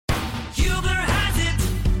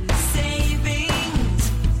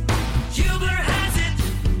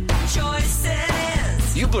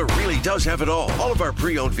does have it all. All of our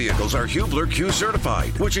pre-owned vehicles are Hubler Q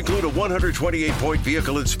certified, which include a 128-point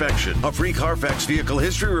vehicle inspection, a free Carfax vehicle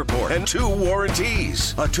history report, and 2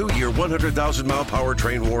 warranties. A 2-year, 100,000-mile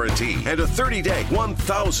powertrain warranty, and a 30-day,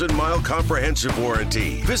 1,000-mile comprehensive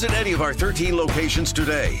warranty. Visit any of our 13 locations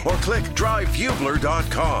today, or click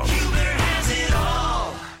drivehubler.com. Hubler has it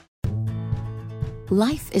all.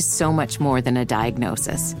 Life is so much more than a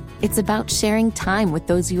diagnosis. It's about sharing time with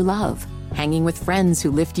those you love, hanging with friends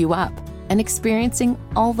who lift you up, and experiencing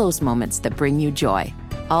all those moments that bring you joy.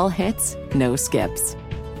 All hits, no skips.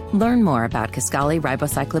 Learn more about Kisqali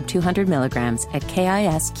Ribociclib 200 milligrams at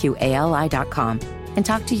KISQALI.com and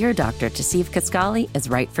talk to your doctor to see if Kisqali is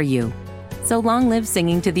right for you. So long live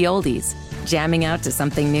singing to the oldies, jamming out to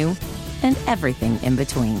something new, and everything in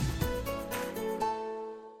between.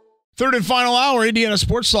 Third and final hour, Indiana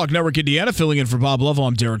Sports Talk Network Indiana, filling in for Bob Lovell.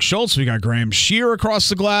 I'm Derek Schultz. We got Graham Shear across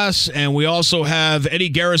the glass, and we also have Eddie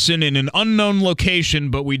Garrison in an unknown location,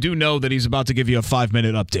 but we do know that he's about to give you a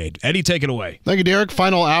 5-minute update. Eddie, take it away. Thank you, Derek.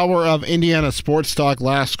 Final hour of Indiana Sports Talk.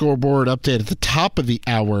 Last scoreboard update at the top of the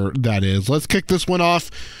hour, that is. Let's kick this one off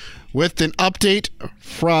with an update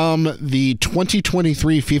from the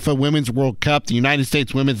 2023 FIFA Women's World Cup. The United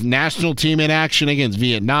States women's national team in action against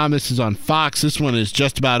Vietnam. This is on Fox. This one is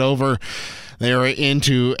just about over. They are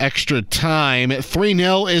into extra time.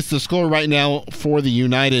 3-0 is the score right now for the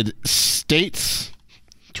United States.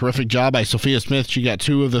 Terrific job by Sophia Smith. She got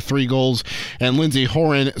 2 of the 3 goals. And Lindsey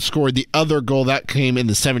Horan scored the other goal. That came in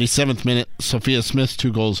the 77th minute. Sophia Smith's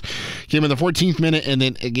 2 goals came in the 14th minute and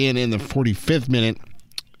then again in the 45th minute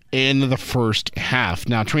in the first half.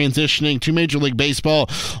 Now transitioning to Major League Baseball,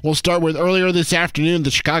 we'll start with earlier this afternoon,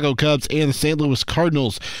 the Chicago Cubs and the St. Louis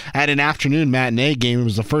Cardinals had an afternoon matinee game. It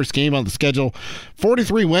was the first game on the schedule.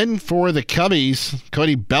 4-3 win for the Cubbies.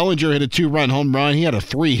 Cody Bellinger hit a 2-run home run. He had a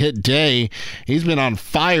 3-hit day. He's been on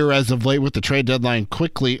fire as of late with the trade deadline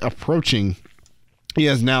quickly approaching. He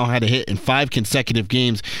has now had a hit in 5 consecutive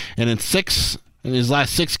games, and in his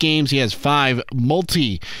last 6 games, he has 5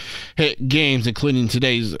 multi-hit games, including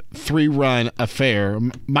today's 3-run affair.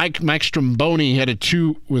 Mike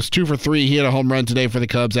Stromboni was 2 for 3. He had a home run today for the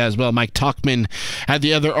Cubs as well. Mike Tauchman had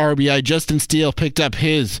the other RBI. Justin Steele picked up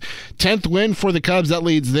his 10th win for the Cubs. That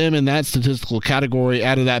leads them in that statistical category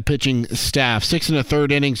out of that pitching staff. 6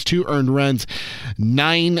 1/3 innings, 2 earned runs,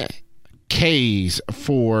 9 Ks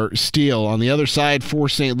for Steele. On the other side for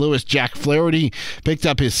St. Louis, Jack Flaherty picked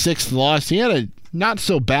up his 6th loss. He had a not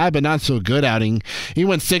so bad but not so good outing. He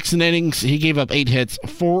went 6 innings. He gave up 8 hits,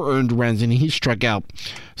 4 earned runs, and he struck out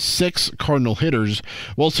 6 Cardinal hitters.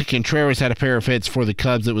 Wilson Contreras had a pair of hits for the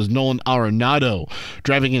Cubs. It was Nolan Arenado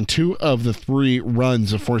driving in 2 of the 3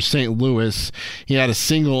 runs for St. Louis. He had a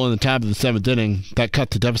single in the top of the 7th inning that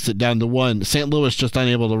cut the deficit down to 1. St. Louis just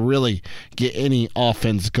unable to really get any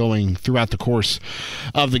offense going throughout the course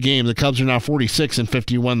of the game. The Cubs are now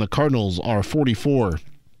 46-51. The Cardinals are 44-54.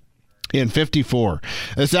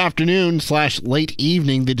 This afternoon/late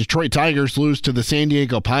evening, the Detroit Tigers lose to the San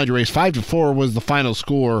Diego Padres. 5-4 was the final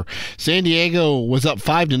score. San Diego was up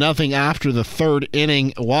 5-0 after the 3rd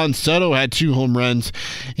inning. Juan Soto had 2 home runs.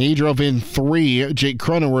 He drove in 3. Jake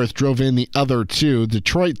Cronenworth drove in the other 2.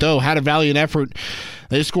 Detroit, though, had a valiant effort.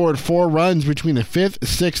 They scored 4 runs between the 5th,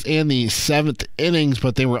 6th, and the 7th innings,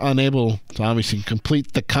 but they were unable to obviously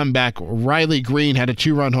complete the comeback. Riley Green had a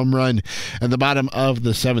 2-run home run at the bottom of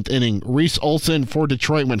the 7th inning. Reese Olson for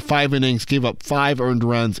Detroit went 5 innings, gave up 5 earned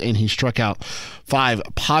runs, and he struck out 5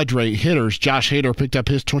 Padre hitters. Josh Hader picked up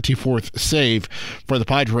his 24th save for the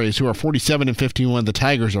Padres, who are 47-51. The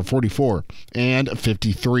Tigers are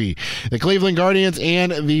 44-53. The Cleveland Guardians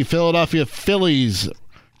and the Philadelphia Phillies.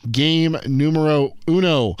 Game numero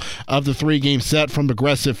uno of the 3-game set from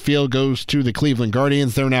Progressive Field goes to the Cleveland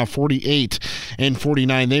Guardians. They're now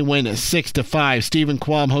 48-49. They win 6-5. Stephen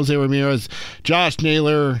Kwan, Jose Ramirez, Josh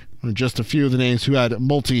Naylor are just a few of the names who had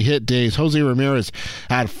multi-hit days. Jose Ramirez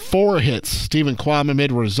had 4 hits. Stephen Kwan,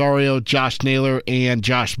 Amid Rosario, Josh Naylor, and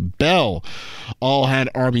Josh Bell all had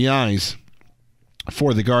RBIs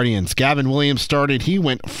for the Guardians. Gavin Williams started. He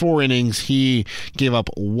went 4 innings. He gave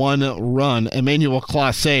up 1 run. Emmanuel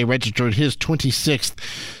Clase registered his 26th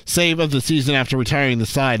save of the season after retiring the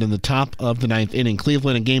side in the top of the 9th inning.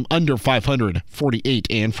 Cleveland, a game under 500,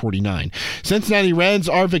 48-49. Cincinnati Reds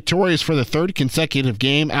are victorious for the 3rd consecutive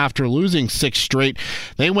game after losing 6 straight.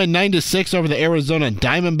 They win 9-6 over the Arizona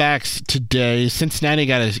Diamondbacks today. Cincinnati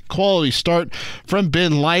got a quality start from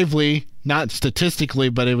Ben Lively. not statistically,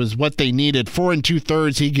 but it was what they needed. 4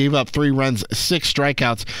 2/3. He gave up 3 runs, 6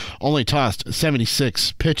 strikeouts, only tossed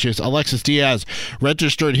 76 pitches. Alexis Diaz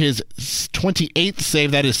registered his 28th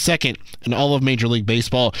save. That is second in all of Major League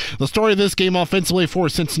Baseball. The story of this game offensively for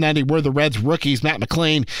Cincinnati were the Reds rookies. Matt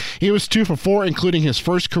McClain, he was 2 for 4, including his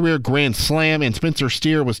first career grand slam, and Spencer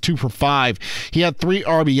Steer was 2 for 5. He had 3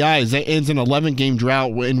 RBIs. That ends an 11-game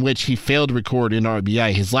drought in which he failed to record an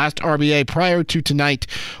RBI. His last RBI prior to tonight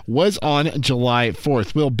was on July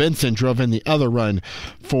 4th. Will Benson drove in the other run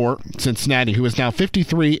for Cincinnati, who is now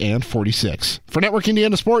 53-46. For Network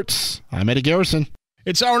Indiana Sports, I'm Eddie Garrison.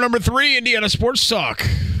 It's hour number 3, Indiana Sports Talk,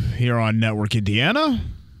 here on Network Indiana.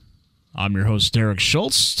 I'm your host, Derek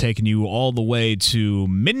Schultz, taking you all the way to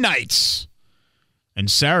midnight. And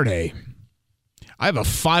Saturday, I have a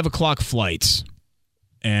 5 o'clock flight.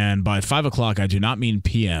 And by 5 o'clock, I do not mean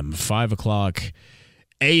p.m., 5 o'clock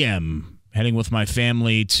a.m., heading with my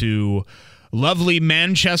family to lovely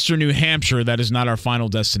Manchester, New Hampshire. That is not our final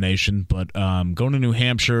destination, but going to New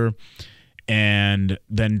Hampshire and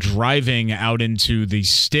then driving out into the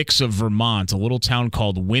sticks of Vermont, a little town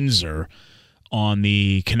called Windsor on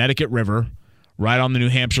the Connecticut River, right on the New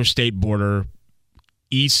Hampshire state border,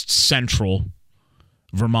 east central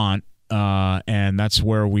Vermont. And that's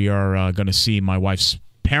where we are going to see my wife's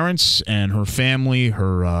parents and her family,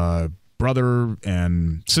 her brother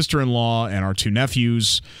and sister-in-law, and our 2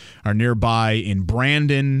 nephews are nearby in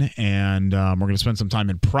Brandon, and we're going to spend some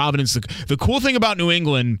time in Providence. The cool thing about New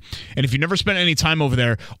England, and if you've never spent any time over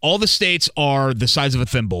there, all the states are the size of a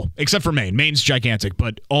thimble, except for Maine. Maine's gigantic,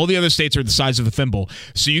 but all the other states are the size of a thimble,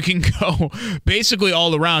 so you can go basically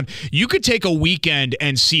all around. You could take a weekend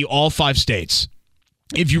and see all 5 states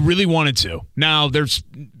if you really wanted to. Now, there's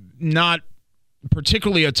not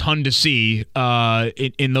particularly a ton to see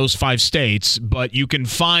in those 5 states, but you can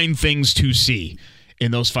find things to see in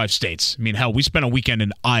those 5 states. I mean, hell, we spent a weekend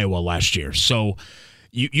in Iowa last year, so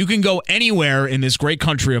you can go anywhere in this great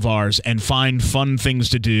country of ours and find fun things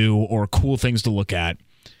to do or cool things to look at.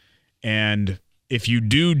 And if you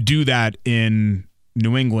do that in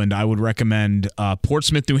New England, I would recommend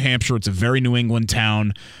Portsmouth, New Hampshire. It's a very New England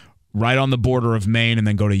town, right on the border of Maine, and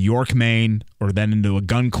then go to York, Maine, or then into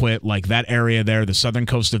Agunquit. Like that area there, the southern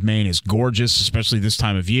coast of Maine is gorgeous, especially this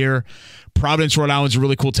time of year. Providence, Rhode Island is a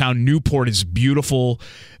really cool town. Newport is beautiful.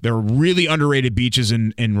 There are really underrated beaches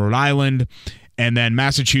in Rhode Island. And then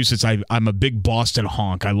Massachusetts, I'm a big Boston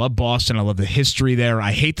honk. I love Boston. I love the history there.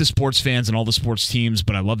 I hate the sports fans and all the sports teams,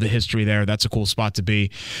 but I love the history there. That's a cool spot to be.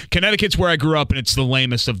 Connecticut's where I grew up, and it's the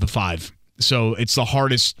lamest of the 5. So it's the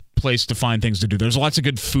hardest place to find things to do. There's lots of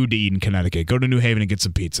good food to eat in Connecticut. Go to New Haven and get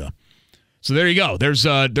some pizza. So there you go. There's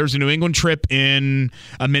a New England trip in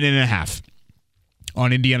a minute and a half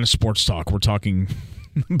on Indiana Sports Talk. We're talking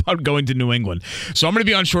about going to New England. So I'm going to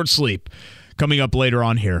be on short sleep coming up later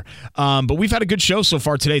on here. But we've had a good show so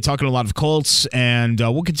far today, talking a lot of Colts, and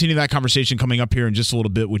we'll continue that conversation coming up here in just a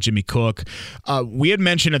little bit with Jimmy Cook. We had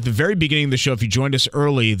mentioned at the very beginning of the show, if you joined us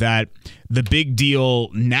early, that the big deal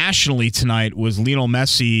nationally tonight was Lionel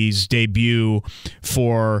Messi's debut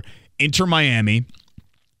for Inter Miami,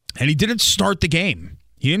 and he didn't start the game.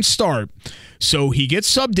 He didn't start, so he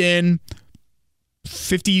gets subbed in,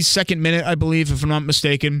 52nd minute, I believe, if I'm not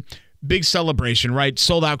mistaken. Big celebration, right?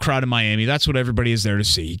 Sold out crowd in Miami. That's what everybody is there to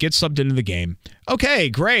see. He gets subbed into the game. Okay,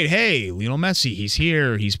 great. Hey, Lionel Messi, he's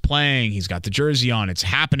here. He's playing. He's got the jersey on. It's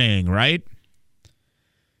happening, right?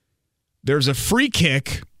 There's a free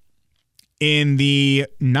kick in the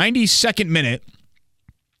 92nd minute,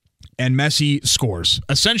 and Messi scores.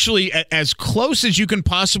 Essentially, as close as you can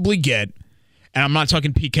possibly get, and I'm not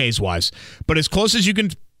talking PKs wise, but as close as you can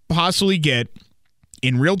possibly get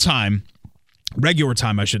in real time, regular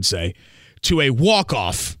time, I should say, to a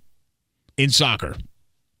walk-off in soccer.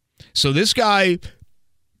 So this guy,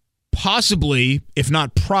 possibly, if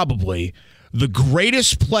not probably, the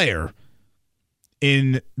greatest player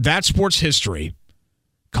in that sport's history,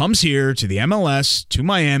 comes here to the MLS, to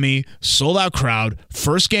Miami, sold-out crowd,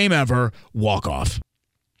 first game ever, walk-off.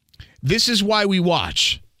 This is why we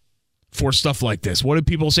watch for stuff like this. What do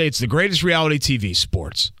people say? It's the greatest reality TV,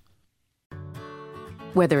 sports.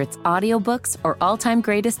 Whether it's audiobooks or all-time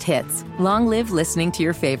greatest hits, long live listening to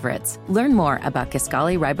your favorites. Learn more about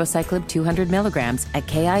Kisqali Ribociclib 200 milligrams at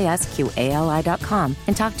KISQALI.com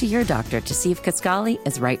and talk to your doctor to see if Kisqali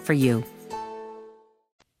is right for you.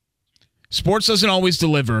 Sports doesn't always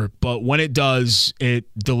deliver, but when it does, it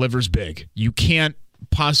delivers big. You can't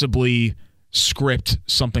possibly script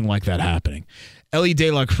something like that happening. Ellie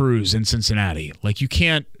De La Cruz in Cincinnati. Like, you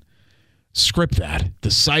can't script that.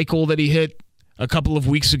 The cycle that he hit a couple of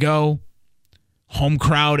weeks ago, Home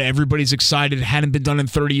crowd, everybody's excited. It hadn't been done in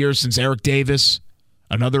 30 years since Eric Davis,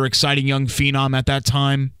 another exciting young phenom at that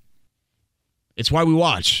time. It's why we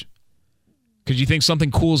watch, because you think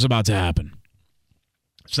something cool is about to happen.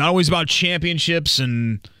 It's not always about championships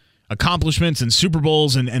and accomplishments and Super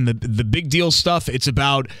Bowls and the big deal stuff. It's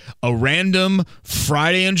about a random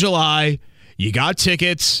Friday in July. You got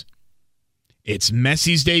tickets. It's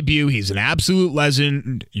Messi's debut. He's an absolute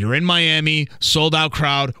legend. You're in Miami, sold out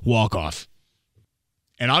crowd, walk off.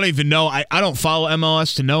 And I don't even know. I don't follow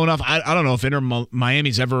MLS to know enough. I don't know if Inter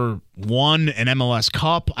Miami's ever won an MLS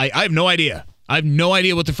Cup. I have no idea. I have no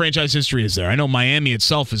idea what the franchise history is there. I know Miami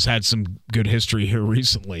itself has had some good history here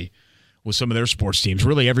recently with some of their sports teams.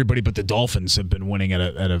 Really, everybody but the Dolphins have been winning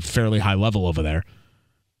at a fairly high level over there.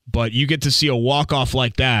 But you get to see a walk-off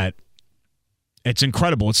like that. It's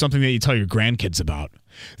incredible. It's something that you tell your grandkids about.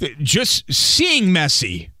 Just seeing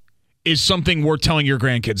Messi is something worth telling your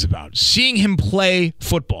grandkids about. Seeing him play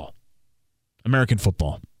football. American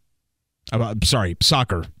football. Sorry,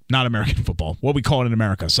 soccer. Not American football. What we call it in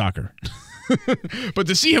America, soccer. But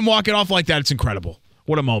to see him walk it off like that, it's incredible.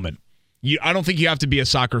 What a moment. I don't think you have to be a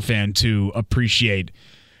soccer fan to appreciate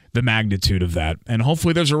the magnitude of that. And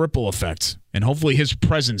hopefully there's a ripple effect. And hopefully his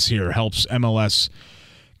presence here helps MLS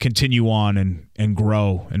continue on and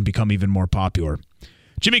grow and become even more popular.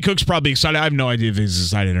 Jimmy Cook's probably excited. I have no idea if he's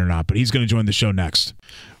excited or not, but he's going to join the show next.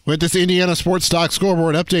 With this Indiana Sports Talk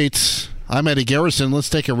scoreboard update, I'm Eddie Garrison. Let's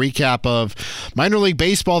take a recap of minor league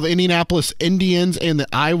baseball. The Indianapolis Indians and the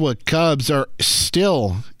Iowa Cubs are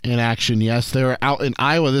still in action. Yes, they're out in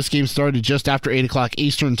Iowa. This game started just after 8 o'clock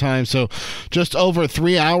Eastern time, so just over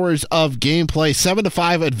 3 hours of gameplay.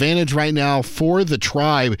 7-5 advantage right now for the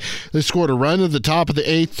Tribe. They scored a run at the top of the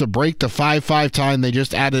 8th to break the 5-5 tie. They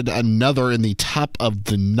just added another in the top of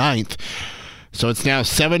the 9th. So it's now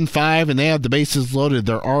 7-5, and they have the bases loaded.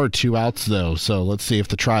 There are 2 outs, though. So let's see if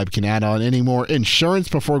the Tribe can add on any more insurance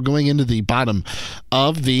before going into the bottom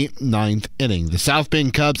of the 9th inning. The South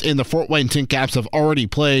Bend Cubs and the Fort Wayne Tin Caps have already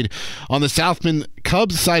played. On the South Bend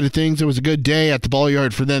Cubs side of things, it was a good day at the ball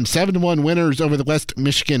yard for them. 7-1 winners over the West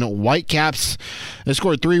Michigan Whitecaps. They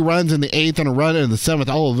scored 3 runs in the 8th and a run in the 7th.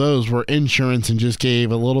 All of those were insurance and just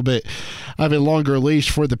gave a little bit of a longer leash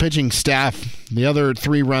for the pitching staff. The other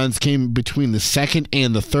 3 runs came between the 2nd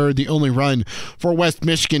and the 3rd. The only run for West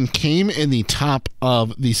Michigan came in the top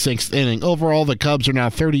of the 6th inning. Overall, the Cubs are now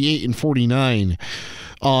 38-49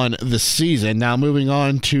 on the season. Now moving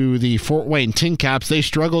on to the Fort Wayne Tin Caps. They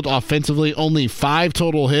struggled offensively, only 5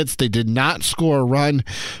 total hits. They did not score a run.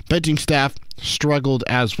 Pitching staff struggled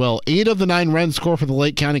as well. 8 of the 9 runs scored for the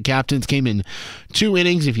Lake County Captains came in 2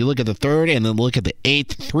 innings. If you look at the 3rd and then look at the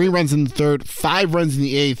 8th, 3 runs in the 3rd, 5 runs in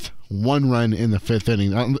the 8th, 1 run in the 5th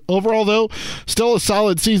inning. Overall, though, still a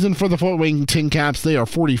solid season for the Fort Wayne Tin Caps. They are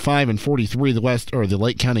 45-43. The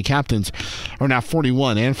Lake County Captains are now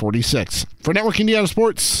 41-46. For Network Indiana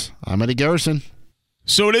Sports, I'm Eddie Garrison.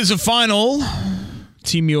 So it is a final.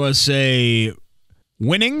 Team USA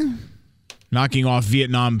winning, knocking off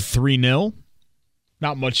Vietnam 3-0.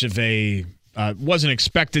 Not much of a wasn't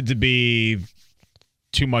expected to be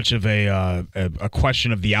too much of a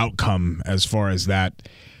question of the outcome as far as that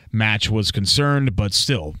match was concerned, but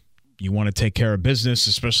still, you want to take care of business,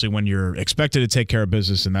 especially when you're expected to take care of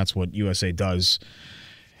business, and that's what USA does,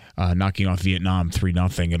 knocking off Vietnam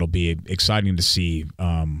 3-0. It'll be exciting to see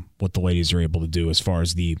what the ladies are able to do as far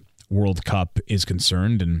as the World Cup is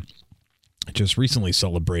concerned, and just recently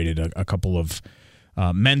celebrated a couple of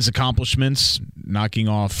men's accomplishments, knocking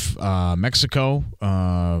off Mexico.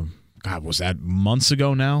 God, was that months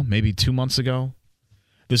ago now? Maybe 2 months ago?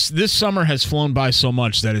 This summer has flown by so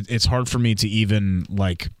much that it's hard for me to even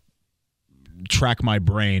track my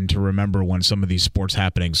brain to remember when some of these sports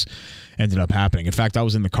happenings ended up happening. In fact, I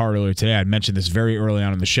was in the car earlier today. I mentioned this very early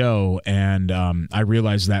on in the show, and I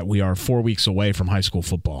realized that we are 4 weeks away from high school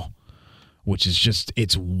football, which is just,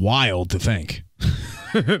 it's wild to think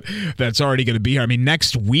that's already going to be here. I mean,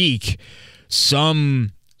 next week,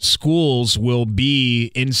 some schools will be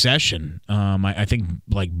in session. I think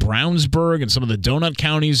like Brownsburg and some of the donut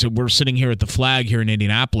counties. We're sitting here at the Flag here in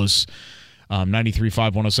Indianapolis,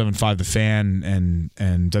 93.5, 107.5 The Fan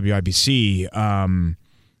and WIBC.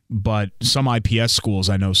 But some IPS schools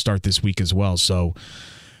I know start this week as well. So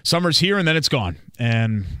summer's here and then it's gone.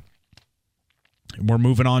 And we're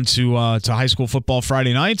moving on to high school football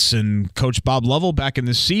Friday nights, and Coach Bob Lovell back in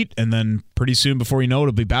the seat, and then pretty soon, before you know it,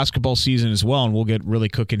 it'll be basketball season as well, and we'll get really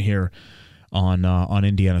cooking here on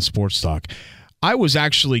Indiana Sports Talk. I was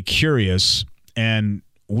actually curious, and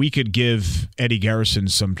we could give Eddie Garrison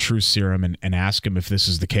some truth serum and ask him if this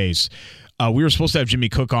is the case. We were supposed to have Jimmy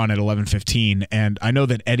Cook on at 11:15, and I know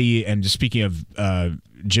that Eddie, and just speaking of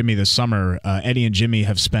Jimmy this summer, Eddie and Jimmy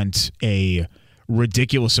have spent a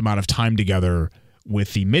ridiculous amount of time together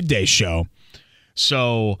with the midday show.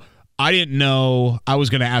 So I didn't know. I was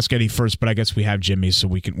going to ask Eddie first, but I guess we have Jimmy, so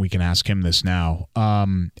we can ask him this now.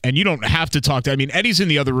 And you don't have to talk to. I mean, Eddie's in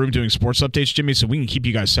the other room doing sports updates, Jimmy, so we can keep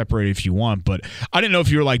you guys separated if you want. But I didn't know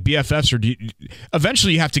if you were like BFFs, or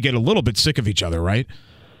eventually you have to get a little bit sick of each other, right?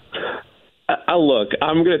 Look,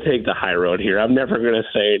 I'm going to take the high road here. I'm never going to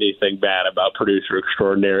say anything bad about producer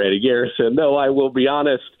extraordinaire Eddie Garrison, though I will be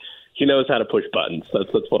honest. He knows how to push buttons. That's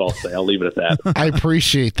what I'll say. I'll leave it at that. I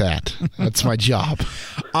appreciate that. That's my job.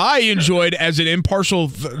 I enjoyed, as an impartial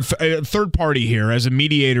third party here, as a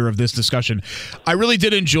mediator of this discussion, I really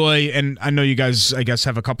did enjoy, and I know you guys, I guess,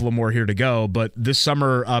 have a couple of more here to go, but this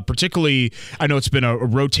summer, particularly, I know it's been a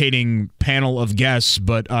rotating panel of guests,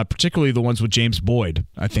 but particularly the ones with James Boyd,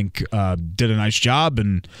 I think did a nice job,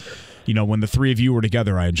 and when the three of you were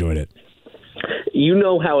together, I enjoyed it. You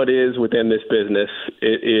know how it is within this business.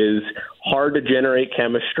 It is hard to generate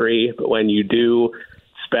chemistry, but when you do,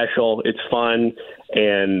 special, it's fun,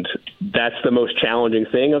 and that's the most challenging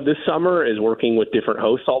thing of this summer is working with different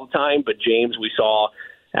hosts all the time. But James, we saw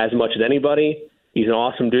as much as anybody. He's an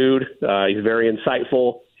awesome dude. He's very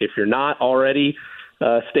insightful. If you're not already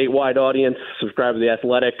statewide audience, subscribe to The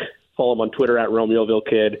Athletic. Follow him on Twitter at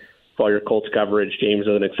RomeoVilleKid. All your Colts coverage. James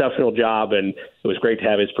did an exceptional job, and it was great to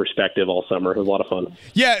have his perspective all summer. It was a lot of fun.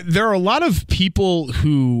 Yeah, there are a lot of people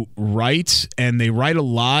who write, and they write a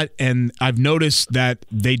lot, and I've noticed that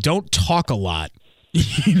they don't talk a lot.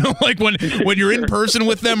 Like when you're in person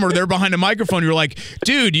with them or they're behind a microphone, you're like,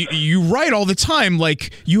 dude, you write all the time.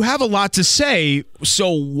 Like, you have a lot to say, so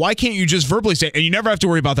why can't you just verbally say it? And you never have to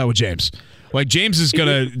worry about that with James. Like, James is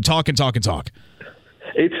going to talk and talk and talk.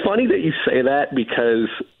 It's funny that you say that because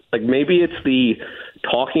 – like maybe it's the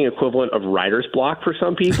talking equivalent of writer's block for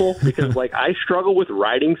some people because like I struggle with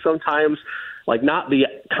writing sometimes, like not the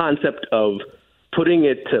concept of putting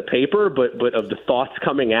it to paper, but of the thoughts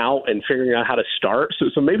coming out and figuring out how to start.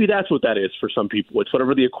 So maybe that's what that is for some people. It's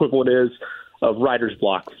whatever the equivalent is of writer's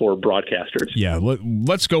block for broadcasters. Yeah,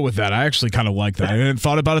 let's go with that. I actually kind of like that. I hadn't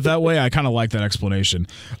thought about it that way. I kind of like that explanation.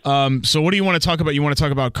 So what do you want to talk about? You want to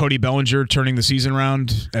talk about Cody Bellinger turning the season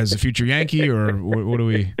around as a future Yankee, or what do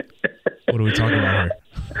we talk about here?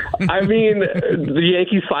 I mean, the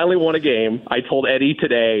Yankees finally won a game. I told Eddie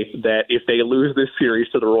today that if they lose this series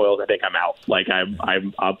to the Royals, I think I'm out. Like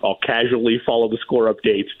I'll casually follow the score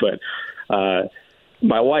updates, but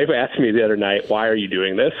my wife asked me the other night, why are you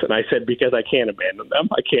doing this? And I said, because I can't abandon them.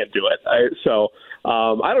 I can't do it.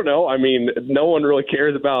 I don't know. I mean, no one really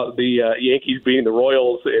cares about the Yankees beating the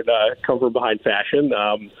Royals in come from behind fashion.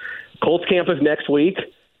 Colts camp is next week.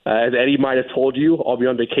 As Eddie might have told you, I'll be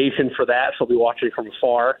on vacation for that, so I'll be watching from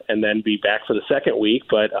afar and then be back for the second week.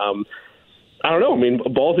 But I don't know. I mean,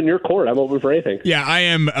 ball's in your court. I'm open for anything. Yeah, I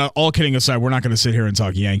am. All kidding aside, we're not going to sit here and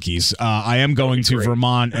talk Yankees. I am going to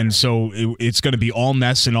Vermont, and so it's going to be all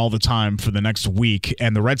NESN all the time for the next week.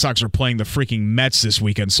 And the Red Sox are playing the freaking Mets this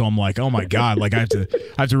weekend, so I'm like, oh my god, like I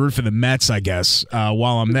have to root for the Mets, I guess,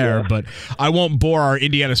 while I'm there. Yeah. But I won't bore our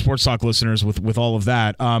Indiana Sports Talk listeners with all of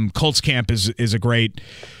that. Colts camp is a great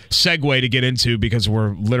segue to get into because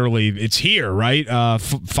it's here, right?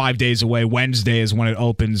 5 days away. Wednesday is when it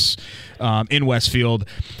opens in Westfield.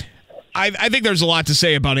 I think there's a lot to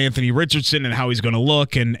say about Anthony Richardson and how he's going to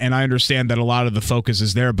look, and I understand that a lot of the focus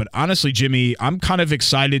is there. But honestly, Jimmy, I'm kind of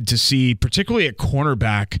excited to see, particularly at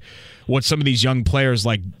cornerback, what some of these young players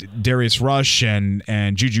like Darius Rush and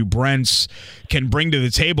Juju Brents can bring to the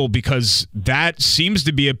table, because that seems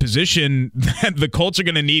to be a position that the Colts are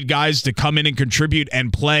going to need guys to come in and contribute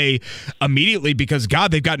and play immediately because,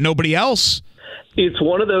 God, they've got nobody else. It's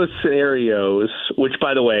one of those scenarios, which,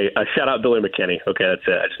 by the way, shout out Billy McKinney. Okay, that's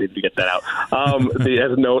it. I just needed to get that out.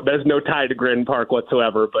 There's no tie to Grin Park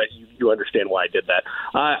whatsoever, but you understand why I did that.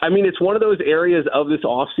 I mean, it's one of those areas of this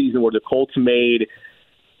offseason where the Colts made,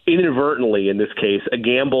 inadvertently in this case, a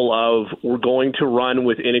gamble of we're going to run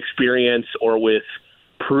with inexperience or with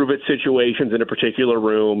prove-it situations in a particular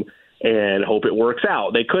room and hope it works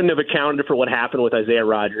out. They couldn't have accounted for what happened with Isaiah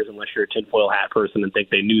Rodgers unless you're a tinfoil hat person and think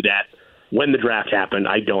they knew that when the draft happened.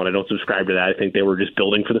 I don't subscribe to that. I think they were just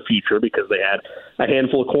building for the future because they had a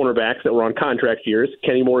handful of cornerbacks that were on contract years.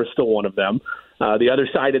 Kenny Moore is still one of them. The other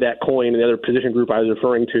side of that coin, the other position group I was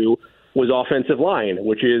referring to, was offensive line,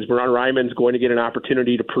 which is Bernard Ryman's going to get an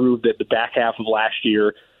opportunity to prove that the back half of last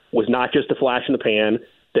year was not just a flash in the pan,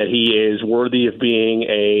 that he is worthy of being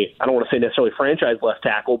I don't want to say necessarily franchise left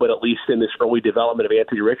tackle, but at least in this early development of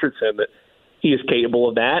Anthony Richardson, that he is capable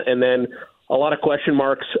of that. And then a lot of question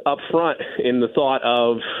marks up front in the thought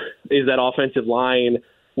of, is that offensive line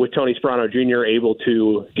with Tony Sperano Jr. able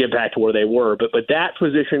to get back to where they were? But that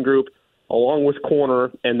position group, along with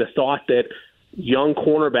corner, and the thought that young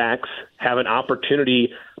cornerbacks have an opportunity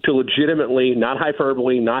to legitimately, not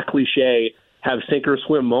hyperbole, not cliche, have sink or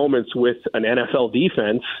swim moments with an NFL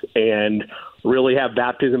defense and really have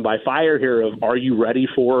baptism by fire here of, are you ready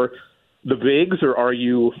for the bigs, or are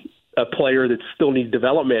you a player that still needs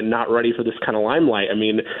development and not ready for this kind of limelight? I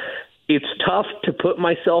mean, it's tough to put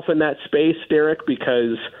myself in that space, Derek,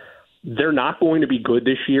 because they're not going to be good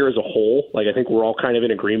this year as a whole. Like, I think we're all kind of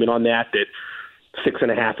in agreement on that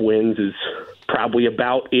 6.5 wins is probably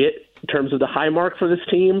about it in terms of the high mark for this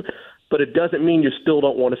team. But it doesn't mean you still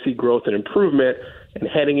don't want to see growth and improvement. And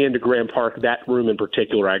heading into Grand Park, that room in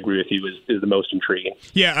particular, I agree with you, is the most intriguing.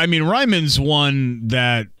 Yeah, I mean, Ryman's one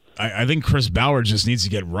that I think Chris Ballard just needs to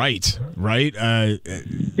get right?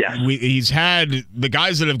 Yeah. He's had the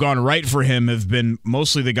guys that have gone right for him have been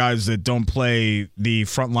mostly the guys that don't play the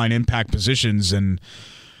frontline impact positions, and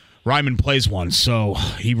Ryman plays one, so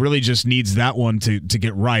he really just needs that one to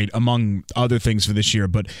get right, among other things for this year.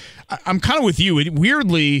 But I'm kind of with you.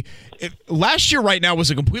 Weirdly, last year right now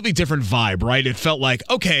was a completely different vibe, right? It felt like,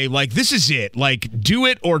 okay, like this is it. Like, do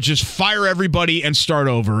it or just fire everybody and start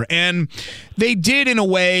over. And they did, in a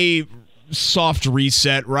way, soft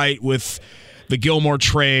reset, right, with the Gilmore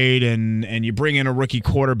trade, and you bring in a rookie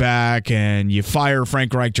quarterback and you fire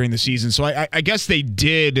Frank Reich during the season. So I guess they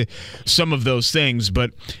did some of those things,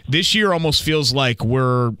 but this year almost feels like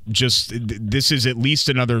this is at least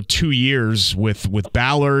another 2 years with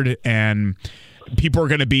Ballard, and people are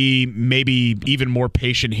going to be maybe even more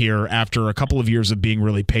patient here after a couple of years of being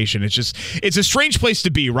really patient. It's a strange place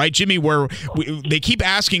to be, right, Jimmy, where they keep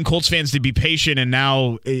asking Colts fans to be patient, and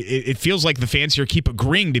now it feels like the fans here keep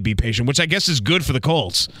agreeing to be patient, which I guess is good for the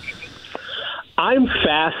Colts. I'm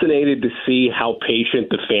fascinated to see how patient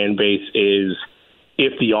the fan base is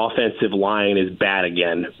if the offensive line is bad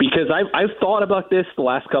again, because I've thought about this the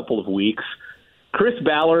last couple of weeks. Chris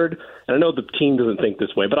Ballard, and I know the team doesn't think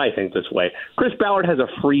this way, but I think this way. Chris Ballard has a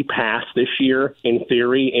free pass this year, in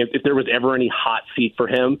theory, and if there was ever any hot seat for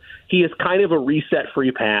him, he is kind of a reset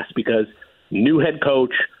free pass because new head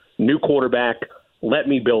coach, new quarterback, let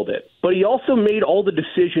me build it. But he also made all the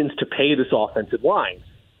decisions to pay this offensive line.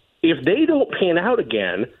 If they don't pan out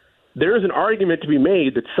again, there is an argument to be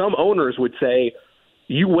made that some owners would say,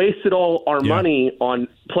 you wasted all our money on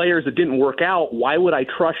players that didn't work out. Why would I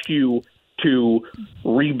trust you to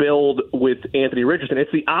rebuild with Anthony Richardson?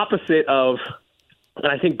 It's the opposite of,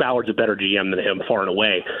 and I think Ballard's a better GM than him far and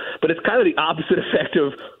away, but it's kind of the opposite effect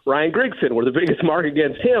of Ryan Grigson, where the biggest mark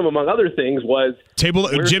against him, among other things, was table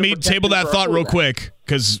that thought real quick,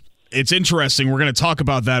 because it's interesting. We're going to talk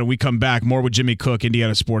about that when we come back. More with Jimmy Cook,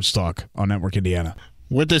 Indiana Sports Talk on Network Indiana.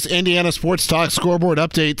 With this Indiana Sports Talk scoreboard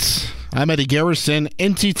updates, I'm Eddie Garrison.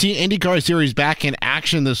 NTT IndyCar Series back in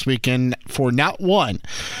action this weekend for not one,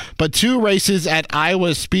 but two races at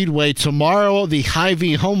Iowa Speedway. Tomorrow, the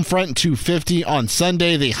Hy-Vee Homefront 250. On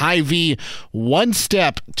Sunday, the Hy-Vee One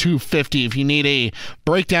Step 250. If you need a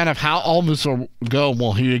breakdown of how all this will go,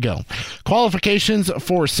 well, here you go. Qualifications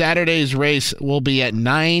for Saturday's race will be at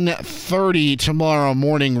 9:30 tomorrow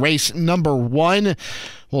morning. Race number 1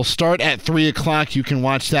 will start at 3 o'clock. You can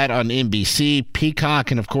watch that on NBC,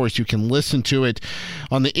 Peacock, and of course you can listen to it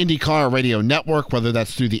on the IndyCar Radio Network, whether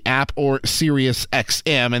that's through the app or Sirius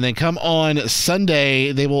XM. And then come on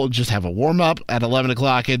Sunday, they will just have a warm-up at 11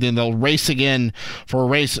 o'clock, and then they'll race again for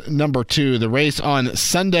race number 2. The race on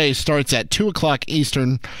Sunday starts at 2 o'clock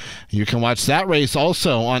Eastern. You can watch that race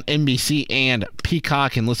also on NBC and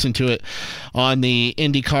Peacock and listen to it on the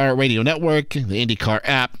IndyCar Radio Network, the IndyCar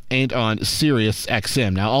app, and on Sirius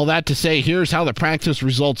XM. Now, all that to say, here's how the practice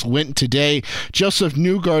results went today. Joseph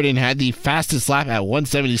Newgarden had the fastest lap at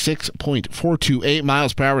 176.428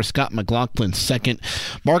 miles per hour. Scott McLaughlin second.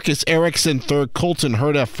 Marcus Ericsson third. Colton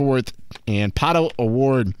Herta fourth. And Pato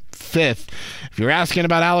O'Ward fifth. If you're asking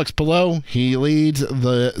about Alex Palou, he leads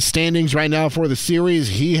the standings right now for the series.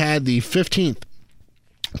 He had the 15th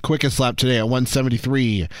quickest lap today at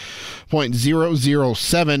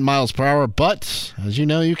 173.007 miles per hour. But, as you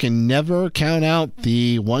know, you can never count out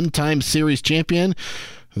the one-time series champion,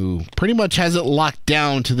 who pretty much has it locked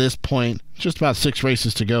down to this point. Just about 6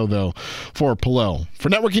 races to go, though, for Palou. For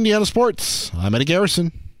Network Indiana Sports, I'm Eddie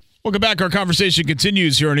Garrison. Welcome back. Our conversation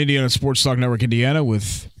continues here on Indiana Sports Talk Network Indiana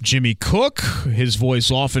with Jimmy Cook. His voice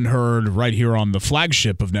often heard right here on the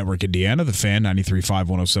flagship of Network Indiana, the Fan, 93.5,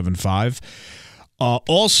 107.5.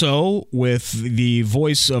 Also, with the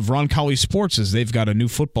voice of Roncalli Sports, as they've got a new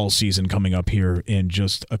football season coming up here in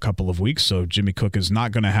just a couple of weeks. So Jimmy Cook is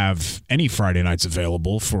not going to have any Friday nights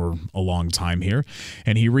available for a long time here.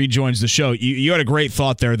 And he rejoins the show. You had a great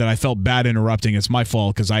thought there that I felt bad interrupting. It's my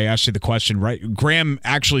fault because I asked you the question, right? Graham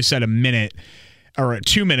actually said a minute or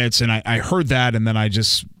 2 minutes, and I heard that, and then I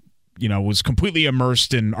just, was completely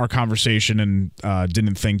immersed in our conversation and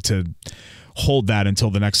didn't think to hold that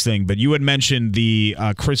until the next thing. But you had mentioned the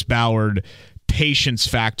Chris Ballard patience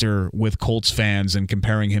factor with Colts fans and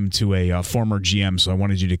comparing him to a former GM. So I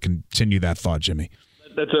wanted you to continue that thought, Jimmy.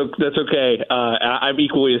 That's okay. I'm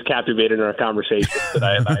equally as captivated in our conversation.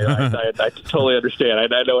 I totally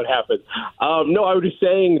understand. I know what happened. No, I was just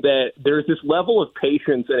saying that there's this level of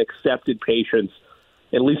patience and accepted patience,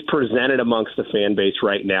 at least presented amongst the fan base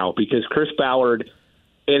right now, because Chris Ballard.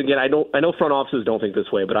 And again, I know front offices don't think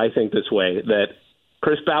this way, but I think this way, that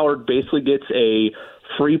Chris Ballard basically gets a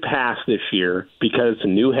free pass this year because it's a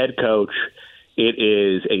new head coach. It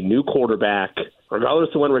is a new quarterback,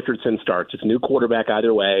 regardless of when Richardson starts. It's a new quarterback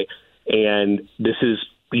either way. And this is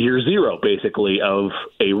year zero, basically, of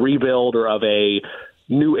a rebuild or of a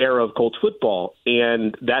new era of Colts football.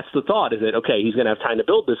 And that's the thought, is that, okay, he's going to have time to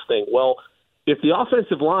build this thing. Well, if the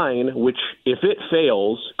offensive line, which if it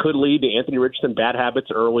fails, could lead to Anthony Richardson bad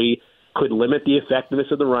habits early, could limit the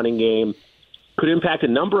effectiveness of the running game, could impact a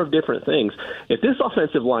number of different things. If this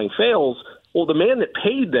offensive line fails, well, the man that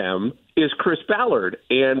paid them is Chris Ballard.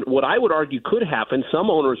 And what I would argue could happen,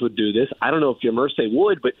 some owners would do this, I don't know if Jim Irsay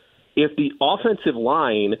would, but if the offensive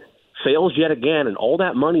line fails yet again and all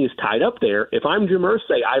that money is tied up there, if I'm Jim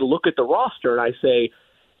Irsay, I look at the roster and I say,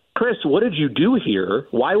 Chris, what did you do here?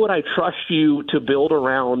 Why would I trust you to build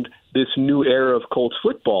around this new era of Colts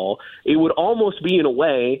football? It would almost be, in a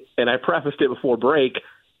way, and I prefaced it before break,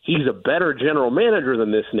 he's a better general manager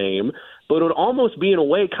than this name, but it would almost be, in a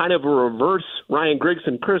way, kind of a reverse Ryan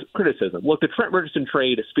Grigson criticism. Look, the Trent Richardson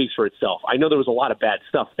trade speaks for itself. I know there was a lot of bad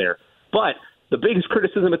stuff there, but the biggest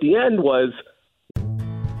criticism at the end was,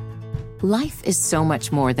 Life is so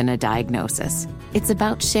much more than a diagnosis. It's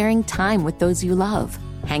about sharing time with those you love,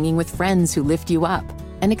 hanging with friends who lift you up,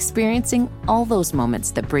 and experiencing all those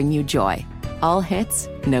moments that bring you joy. All hits,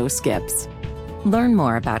 no skips. Learn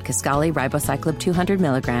more about Kisqali Ribociclib 200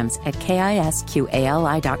 milligrams at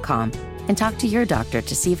KISQALI.com and talk to your doctor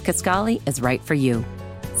to see if Kisqali is right for you.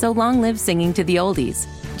 So long live singing to the oldies,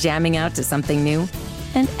 jamming out to something new,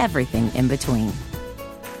 and everything in between.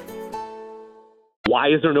 Why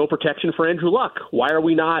is there no protection for Andrew Luck? Why are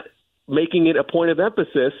we not making it a point of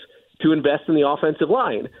emphasis to invest in the offensive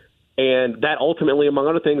line? And that ultimately, among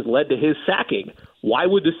other things, led to his sacking. Why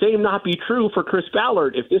would the same not be true for Chris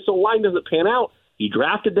Ballard? If this O-line doesn't pan out, he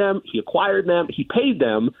drafted them, he acquired them, he paid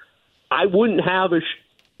them. I wouldn't have as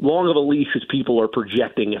long of a leash as people are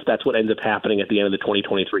projecting if that's what ends up happening at the end of the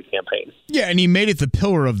 2023 campaign. Yeah, and he made it the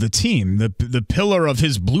pillar of the team. The pillar of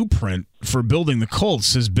his blueprint for building the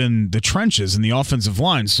Colts has been the trenches and the offensive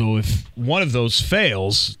line. So if one of those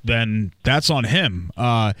fails, then that's on him.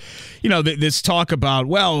 This talk about,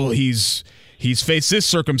 well, he's faced this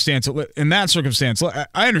circumstance and that circumstance.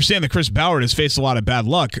 I understand that Chris Ballard has faced a lot of bad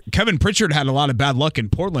luck. Kevin Pritchard had a lot of bad luck in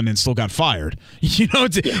Portland and still got fired.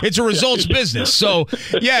 It's a results business. So,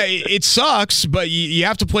 yeah, it sucks, but you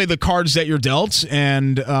have to play the cards that you're dealt,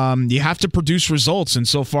 and you have to produce results. And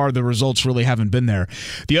so far, the results really haven't been there.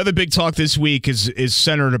 The other big talk this week is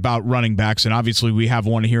centered about running backs, and obviously we have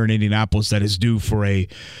one here in Indianapolis that is due for a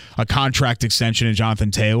contract extension in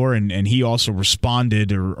Jonathan Taylor, and he also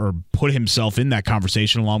responded or put himself in that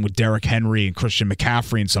conversation along with Derrick Henry and Christian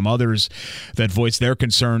McCaffrey and some others that voiced their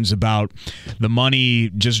concerns about the money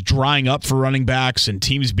just drying up for running backs and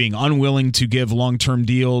teams being unwilling to give long-term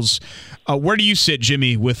deals. Where do you sit,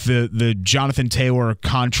 Jimmy, with the Jonathan Taylor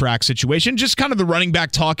contract situation? Just kind of the running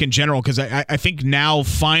back talk in general, because I think now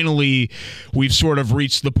finally we've sort of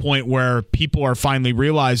reached the point where people are finally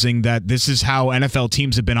realizing that this is how NFL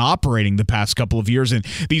teams have been operating the past couple of years, and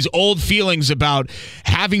these old feelings about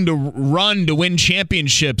having to run to win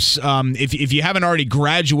championships, if you haven't already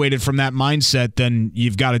graduated from that mindset, then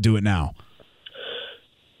you've got to do it now.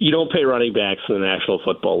 You don't pay running backs in the National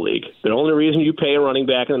Football League. The only reason you pay a running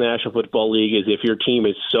back in the National Football League is if your team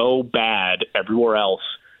is so bad everywhere else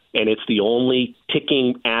and it's the only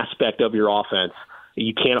ticking aspect of your offense.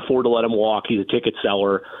 You can't afford to let him walk. He's a ticket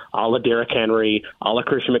seller, a la Derrick Henry, a la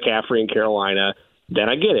Christian McCaffrey in Carolina. Then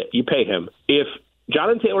I get it. You pay him. If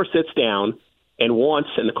Jonathan Taylor sits down and wants,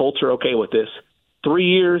 and the Colts are okay with this, 3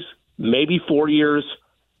 years, maybe 4 years,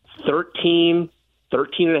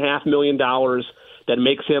 $13.5 million, that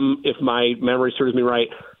makes him, if my memory serves me right,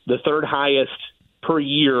 the third highest per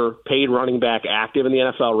year paid running back active in the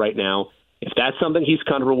NFL right now. If that's something he's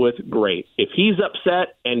comfortable with, great. If he's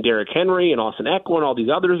upset and Derrick Henry and Austin Eckler and all these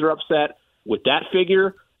others are upset with that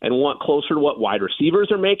figure and want closer to what wide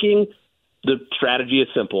receivers are making, the strategy is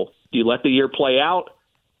simple. You let the year play out,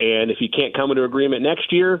 and if you can't come into agreement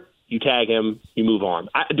next year, you tag him, you move on.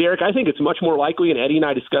 Derek, I think it's much more likely, and Eddie and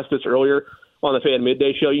I discussed this earlier on the Fan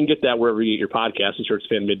Midday Show. You can get that wherever you get your podcast. I'm sure it's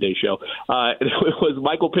Fan Midday Show. It was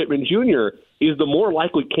Michael Pittman Jr. is the more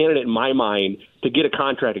likely candidate in my mind to get a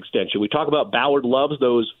contract extension. We talk about Ballard loves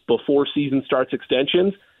those before season starts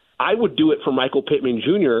extensions. I would do it for Michael Pittman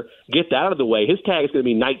Jr., get that out of the way. His tag is going to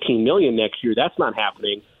be $19 million next year. That's not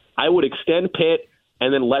happening. I would extend Pitt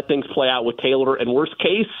and then let things play out with Taylor. And worst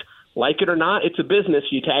case, like it or not, it's a business.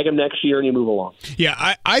 You tag him next year and you move along.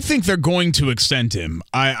 Yeah, I think they're going to extend him.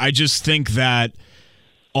 I just think that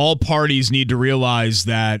all parties need to realize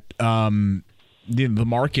that the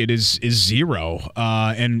market is zero,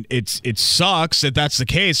 and it sucks that that's the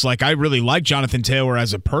case. Like, I really like Jonathan Taylor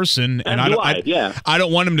as a person, and I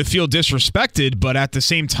don't want him to feel disrespected. But at the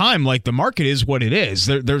same time, like, the market is what it is.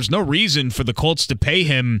 There's no reason for the Colts to pay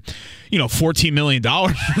him, $14 million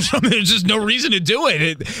or something. There's just no reason to do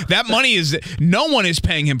it. That money is no one is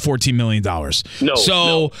paying him $14 million.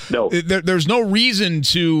 No. There's no reason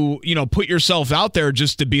to put yourself out there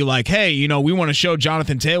just to be like, hey, we want to show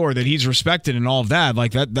Jonathan Taylor that he's respected and all of that.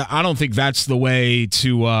 Like that I don't think that's the way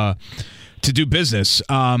to do business.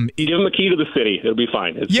 Give him a key to the city. It'll be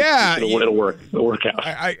fine. It'll work. It'll work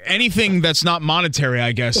out. Anything that's not monetary,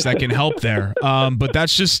 I guess, that can help there. But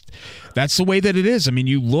that's the way that it is. I mean,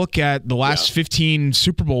 you look at the last 15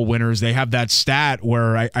 Super Bowl winners, they have that stat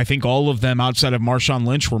where I think all of them outside of Marshawn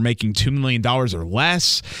Lynch were making $2 million or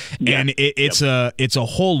less. Yeah. And it's a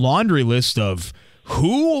whole laundry list of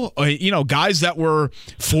who, guys that were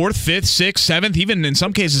 4th, 5th, 6th, 7th, even in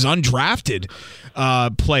some cases undrafted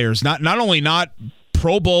players. Not only not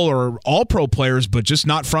Pro Bowl or All-Pro players, but just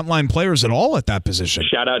not frontline players at all at that position.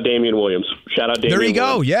 Shout out Damian Williams. There you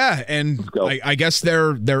go. Yeah, and I guess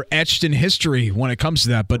they're etched in history when it comes to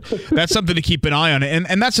that. But that's something to keep an eye on.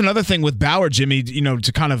 And that's another thing with Ballard, Jimmy.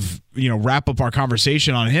 To kind of wrap up our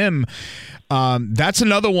conversation on him. That's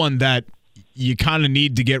another one that you kind of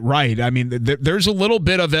need to get right. I mean, there's a little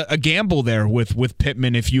bit of a gamble there with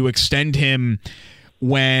Pittman if you extend him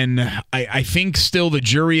when I think still the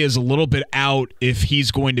jury is a little bit out if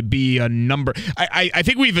he's going to be a number. I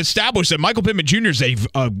think we've established that Michael Pittman Jr. is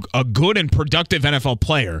a good and productive NFL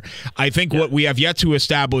player. I think what we have yet to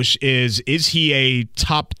establish is he a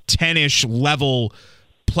top 10-ish level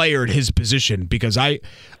player at his position? Because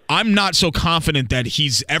I'm not so confident that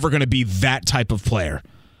he's ever going to be that type of player.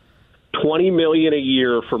 $20 million a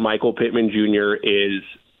year for Michael Pittman Jr. is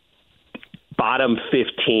bottom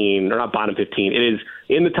 15, or not bottom 15. It is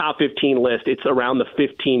in the top 15 list. It's around the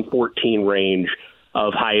 15-14 range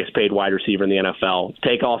of highest paid wide receiver in the NFL.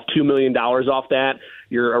 Take off $2 million off that,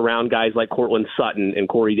 you're around guys like Cortland Sutton and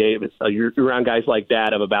Corey Davis. You're around guys like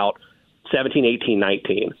that of about 17, 18,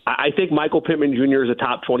 19. I think Michael Pittman Jr. is a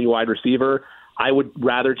top 20 wide receiver. I would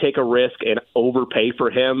rather take a risk and overpay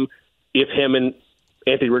for him if him and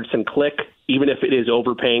Anthony Richardson click, even if it is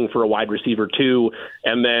overpaying for a wide receiver too.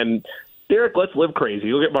 And then, Derek, let's live crazy.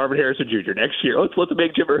 You'll get Marvin Harrison Jr. next year. Let's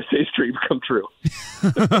make Jim Irsay's dream come true.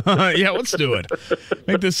 Yeah, let's do it.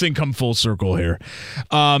 Make this thing come full circle here.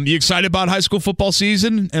 You excited about high school football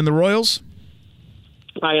season and the Royals?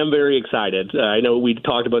 I am very excited. I know we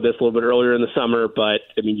talked about this a little bit earlier in the summer, but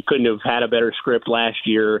I mean, you couldn't have had a better script last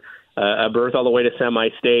year. A berth all the way to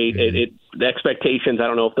semi-state. The expectations, I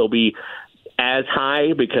don't know if they'll be as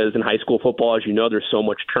high because in high school football, as you know, there's so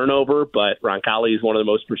much turnover, but Roncalli is one of the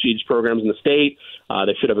most prestigious programs in the state.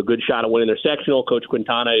 They should have a good shot at winning their sectional. Coach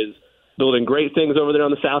Quintana is building great things over there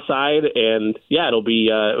on the south side, and yeah, it'll be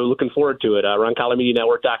looking forward to it.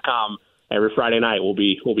 RoncalliMediaNetwork.com every Friday night. We'll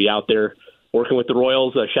be out there working with the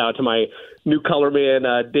Royals. Shout out to my new color man,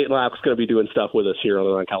 Dayton Lapp's going to be doing stuff with us here on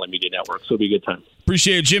the Roncalli Media Network, so it'll be a good time.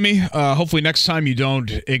 Appreciate it, Jimmy. Hopefully next time you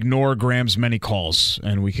don't ignore Graham's many calls,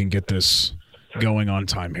 and we can get this going on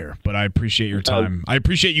time here. But I appreciate your time. I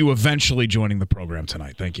appreciate you eventually joining the program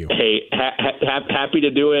tonight. Thank you. Hey, happy to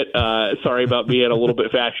do it. Sorry about being a little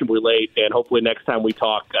bit fashionably late, and hopefully next time we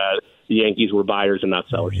talk, the Yankees were buyers and not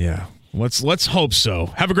sellers. Yeah, let's hope so.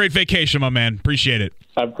 Have a great vacation, my man. Appreciate it.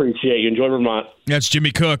 I appreciate you. Enjoy Vermont. That's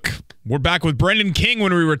Jimmy Cook. We're back with Brendan King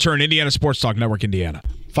when we return. Indiana Sports Talk Network, Indiana.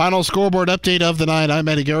 Final scoreboard update of the night. I'm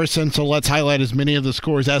Eddie Garrison, so let's highlight as many of the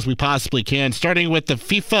scores as we possibly can. Starting with the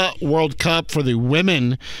FIFA World Cup for the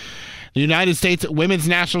women. The United States women's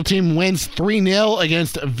national team wins 3-0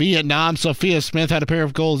 against Vietnam. Sophia Smith had a pair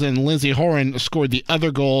of goals, and Lindsey Horan scored the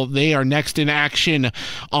other goal. They are next in action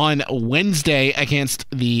on Wednesday against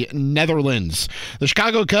the Netherlands. The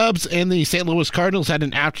Chicago Cubs and the St. Louis Cardinals had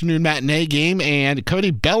an afternoon matinee game, and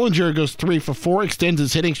Cody Bellinger goes 3 for 4, extends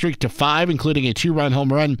his hitting streak to 5, including a 2-run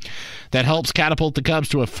home run that helps catapult the Cubs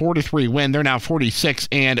to a 4-3 win. They're now 46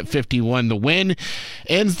 and 51. The win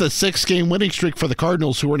ends the 6-game winning streak for the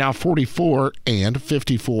Cardinals, who are now 44 and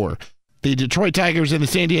 54. The Detroit Tigers and the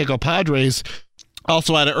San Diego Padres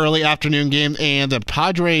also had an early afternoon game, and the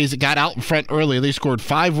Padres got out in front early. They scored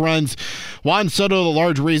 5 runs. Juan Soto, the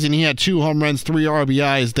large reason, he had 2 home runs, 3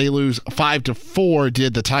 RBIs. They lose 5-4,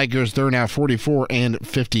 did the Tigers. They're now 44 and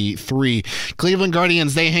 53. Cleveland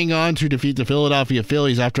Guardians, they hang on to defeat the Philadelphia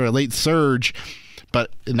Phillies after a late surge.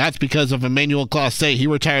 And that's because of Emmanuel Clase. He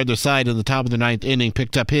retired their side in the top of the 9th inning,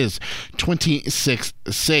 picked up his 26th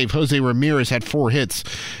save. Jose Ramirez had 4 hits,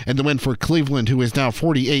 and the win for Cleveland, who is now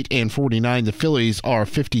 48 and 49. The Phillies are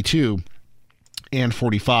 52 and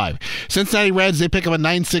 45. Cincinnati Reds, they pick up a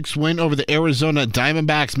 9-6 win over the Arizona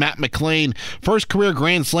Diamondbacks. Matt McClain, first career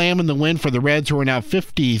grand slam in the win for the Reds, who are now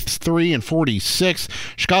 53 and 46.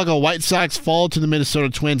 Chicago White Sox fall to the Minnesota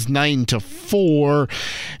Twins 9-4.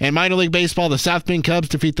 And minor league baseball, the South Bend Cubs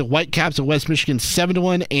defeat the Whitecaps of West Michigan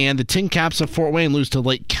 7-1, and the Tin Caps of Fort Wayne lose to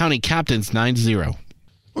Lake County Captains 9-0.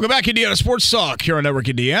 Welcome back, Indiana Sports Talk here on Network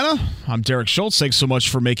Indiana. I'm Derek Schultz. Thanks so much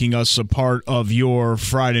for making us a part of your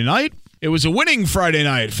Friday night. It was a winning Friday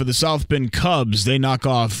night for the South Bend Cubs. They knock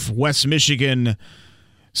off West Michigan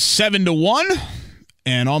 7-1.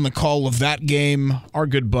 And on the call of that game, our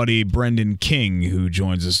good buddy Brendan King, who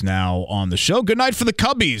joins us now on the show. Good night for the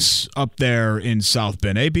Cubbies up there in South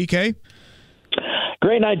Bend, eh, BK?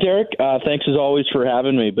 Great night, Derek. Thanks as always for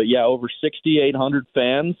having me. But yeah, over 6,800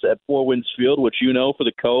 fans at Four Winds Field, which you for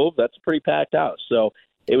the Cove, that's a pretty packed house. So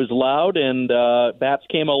it was loud, and bats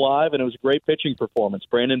came alive, and it was a great pitching performance.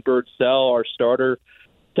 Brandon Birdsell, our starter,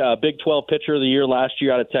 Big 12 pitcher of the year last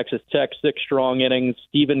year out of Texas Tech, 6 strong innings.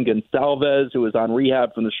 Steven Gonsalves, who was on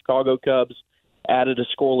rehab from the Chicago Cubs, added a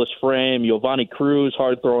scoreless frame. Giovanni Cruz,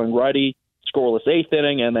 hard-throwing righty, scoreless 8th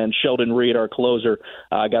inning, and then Sheldon Reed, our closer,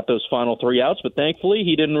 got those final 3 outs. But thankfully,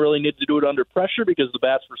 he didn't really need to do it under pressure because the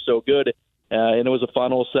bats were so good, and it was a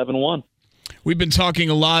final 7-1. We've been talking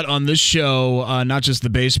a lot on this show, not just the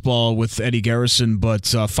baseball with Eddie Garrison, but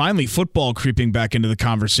finally football creeping back into the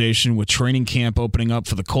conversation with training camp opening up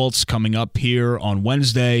for the Colts coming up here on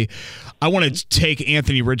Wednesday. I want to take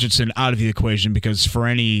Anthony Richardson out of the equation because for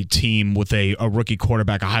any team with a rookie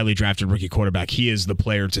quarterback, a highly drafted rookie quarterback, he is the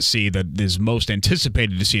player to see that is most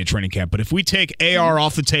anticipated to see at training camp. But if we take AR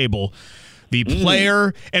off the table, the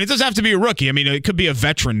player, and it doesn't have to be a rookie. I mean, it could be a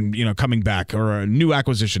veteran, coming back or a new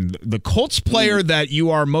acquisition. The Colts player that you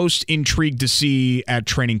are most intrigued to see at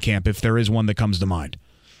training camp, if there is one that comes to mind.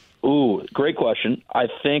 Ooh, great question. I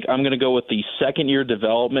think I'm going to go with the second-year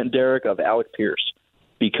development, Derek, of Alec Pierce,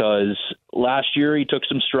 because last year he took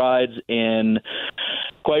some strides in,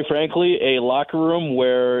 quite frankly, a locker room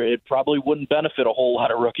where it probably wouldn't benefit a whole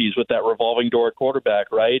lot of rookies with that revolving door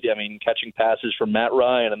quarterback, right? I mean, catching passes from Matt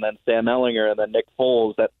Ryan and then Sam Ellinger and then Nick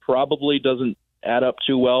Foles, that probably doesn't add up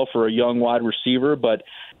too well for a young wide receiver, but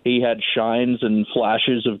he had shines and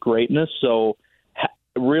flashes of greatness. So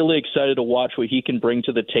really excited to watch what he can bring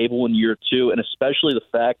to the table in year 2, and especially the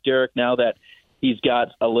fact, Derek, now that he's got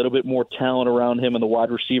a little bit more talent around him in the wide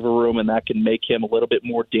receiver room, and that can make him a little bit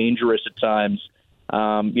more dangerous at times.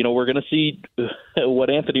 We're going to see what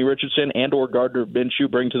Anthony Richardson and or Gardner Minshew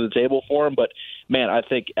bring to the table for him. But, man, I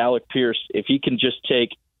think Alec Pierce, if he can just take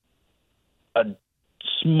a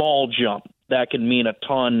small jump, that can mean a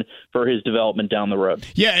ton for his development down the road.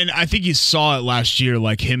 Yeah, and I think you saw it last year,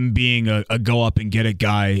 like him being a go-up-and-get-it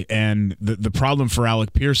guy. And the problem for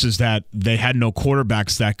Alec Pierce is that they had no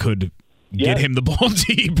quarterbacks that could get him the ball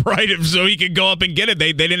deep, right? So he could go up and get it.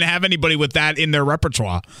 They didn't have anybody with that in their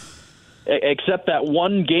repertoire. Except that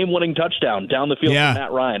one game-winning touchdown down the field from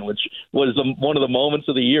Matt Ryan, which was one of the moments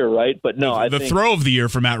of the year, right? But no, I think throw of the year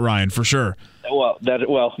for Matt Ryan, for sure. Well,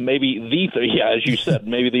 maybe as you said,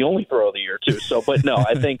 maybe the only throw of the year too. So, but no,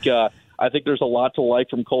 I think there's a lot to like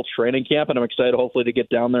from Colts training camp, and I'm excited, hopefully, to get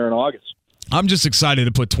down there in August. I'm just excited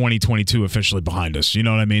to put 2022 officially behind us. You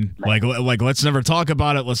know what I mean? Like let's never talk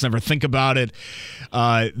about it. Let's never think about it.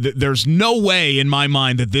 There's no way in my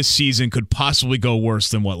mind that this season could possibly go worse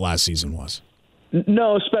than what last season was.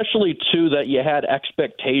 No, especially, too, that you had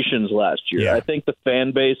expectations last year. Yeah. I think the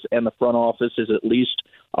fan base and the front office is at least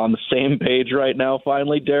on the same page right now,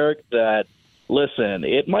 finally, Derek, that, listen,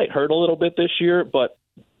 it might hurt a little bit this year, but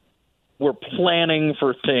we're planning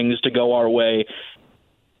for things to go our way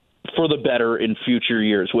for the better in future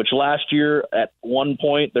years, which last year at one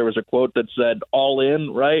point there was a quote that said all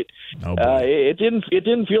in, right? Oh, it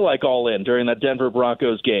didn't feel like all in during that Denver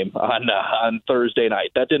Broncos game on Thursday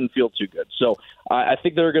night. That didn't feel too good. So I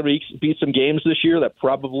think there are going to be some games this year that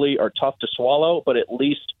probably are tough to swallow, but at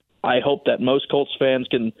least I hope that most Colts fans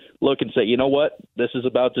can look and say, you know what, this is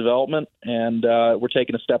about development, and we're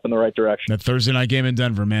taking a step in the right direction. That Thursday night game in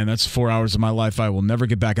Denver, man, that's 4 hours of my life I will never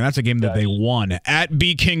get back, and that's a game that they won. At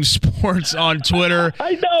B King Sports on Twitter.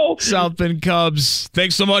 I know. South Bend Cubs.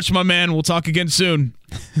 Thanks so much, my man. We'll talk again soon.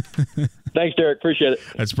 Thanks, Derek. Appreciate it.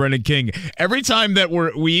 That's Brendan King. Every time that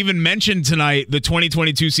we even mentioned tonight the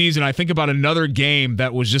 2022 season, I think about another game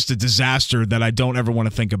that was just a disaster that I don't ever want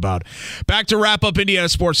to think about. Back to wrap up Indiana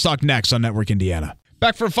Sports Talk next on Network Indiana.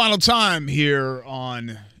 Back for a final time here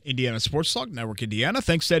on Indiana Sports Talk, Network Indiana.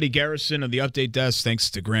 Thanks to Eddie Garrison of the Update Desk. Thanks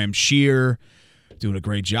to Graham Shear, doing a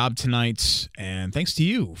great job tonight. And thanks to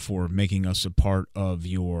you for making us a part of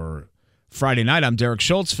your Friday night. I'm Derek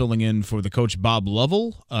Schultz, filling in for the coach Bob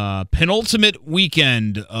Lovell. Penultimate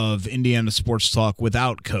weekend of Indiana Sports Talk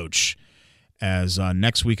without Coach, as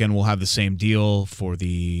next weekend we'll have the same deal for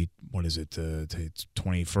the, 21st,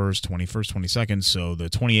 22nd, so the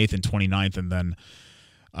 28th and 29th, and then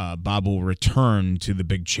Bob will return to the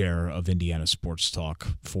big chair of Indiana Sports Talk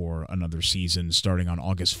for another season starting on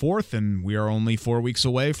August 4th, and we are only 4 weeks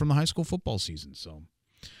away from the high school football season, so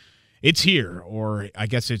it's here, or I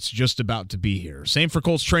guess it's just about to be here. Same for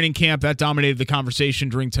Colts training camp. That dominated the conversation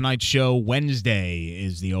during tonight's show. Wednesday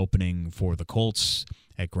is the opening for the Colts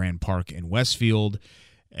at Grand Park in Westfield,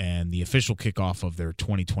 and the official kickoff of their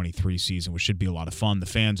 2023 season, which should be a lot of fun. The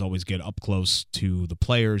fans always get up close to the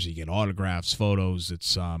players. You get autographs, photos.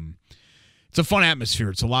 It's a fun atmosphere.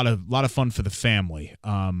 It's a lot of fun for the family.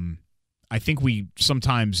 I think we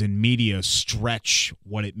sometimes in media stretch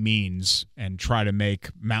what it means and try to make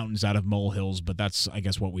mountains out of molehills, but that's, I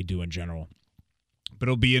guess, what we do in general. But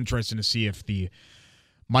it'll be interesting to see if the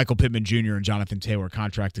Michael Pittman Jr. and Jonathan Taylor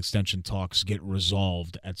contract extension talks get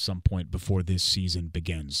resolved at some point before this season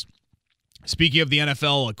begins. Speaking of the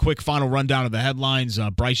NFL, a quick final rundown of the headlines.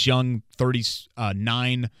 Bryce Young,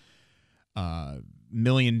 $39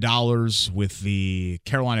 million with the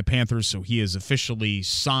Carolina Panthers, so he is officially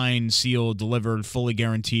signed, sealed, delivered, fully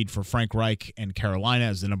guaranteed for Frank Reich and Carolina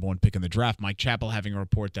as the number one pick in the draft. Mike Chappell having a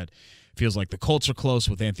report that feels like the Colts are close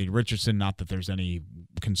with Anthony Richardson. Not that there's any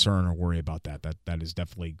concern or worry about that. That is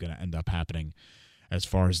definitely going to end up happening as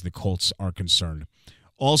far as the Colts are concerned.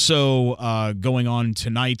 Also going on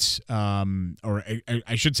tonight, or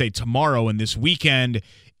I should say tomorrow and this weekend,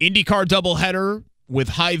 IndyCar doubleheader with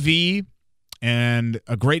Hy-Vee and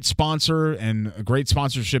a great sponsor and a great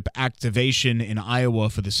sponsorship activation in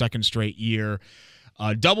Iowa for the second straight year.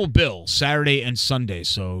 Double bill, Saturday and Sunday.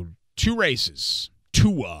 So 2 races,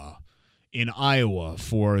 in Iowa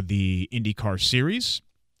for the IndyCar Series.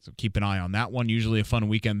 So keep an eye on that one. Usually a fun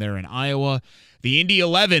weekend there in Iowa. The Indy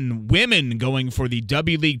 11 women going for the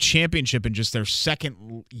W League Championship in just their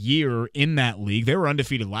second year in that league. They were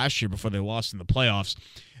undefeated last year before they lost in the playoffs.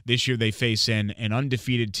 This year they face an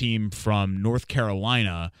undefeated team from North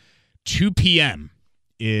Carolina. 2 p.m.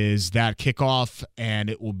 is that kickoff, and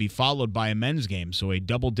it will be followed by a men's game. So a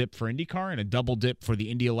double dip for IndyCar and a double dip for the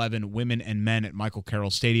Indy 11 women and men at Michael Carroll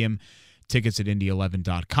Stadium. Tickets at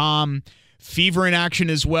Indy11.com. Fever in action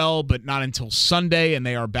as well, but not until Sunday, and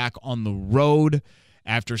they are back on the road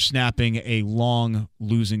after snapping a long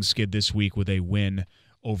losing skid this week with a win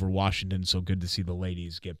over Washington. So good to see the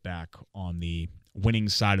ladies get back on the winning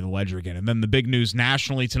side of the ledger again. And then the big news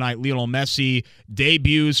nationally tonight, Lionel Messi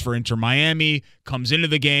debuts for Inter Miami, comes into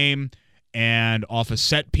the game, and off a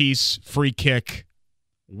set piece, free kick,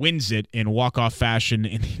 wins it in walk-off fashion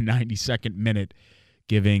in the 92nd minute,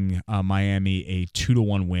 giving Miami a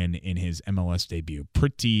 2-1 win in his MLS debut.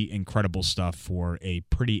 Pretty incredible stuff for a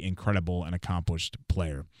pretty incredible and accomplished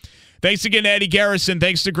player. Thanks again to Eddie Garrison.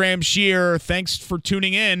 Thanks to Graham Shear. Thanks for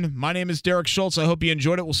tuning in. My name is Derek Schultz. I hope you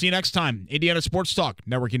enjoyed it. We'll see you next time. Indiana Sports Talk,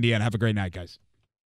 Network Indiana. Have a great night, guys.